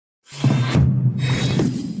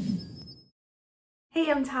Hey,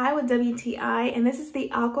 I'm Ty with WTI, and this is the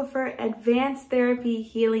Aquaphor Advanced Therapy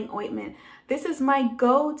Healing Ointment. This is my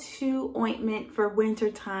go-to ointment for winter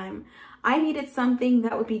time. I needed something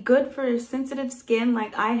that would be good for sensitive skin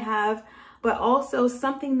like I have, but also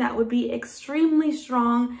something that would be extremely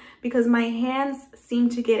strong because my hands seem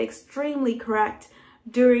to get extremely cracked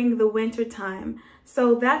during the winter time.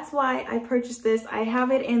 So that's why I purchased this. I have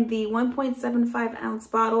it in the 1.75 ounce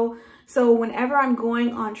bottle. So whenever I'm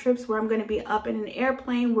going on trips where I'm going to be up in an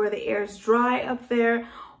airplane where the air is dry up there,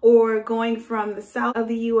 or going from the south of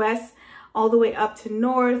the US all the way up to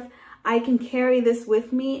north, I can carry this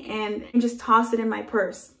with me and just toss it in my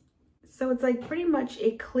purse. So it's like pretty much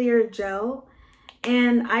a clear gel,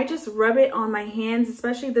 and I just rub it on my hands,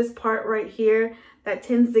 especially this part right here that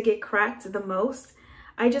tends to get cracked the most.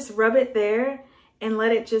 I just rub it there and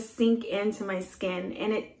let it just sink into my skin,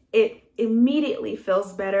 and it immediately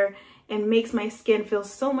feels better and makes my skin feel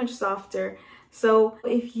so much softer. So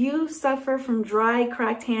if you suffer from dry,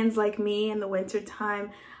 cracked hands like me in the winter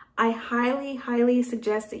time, I highly, highly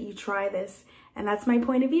suggest that you try this. And that's my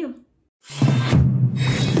point of view.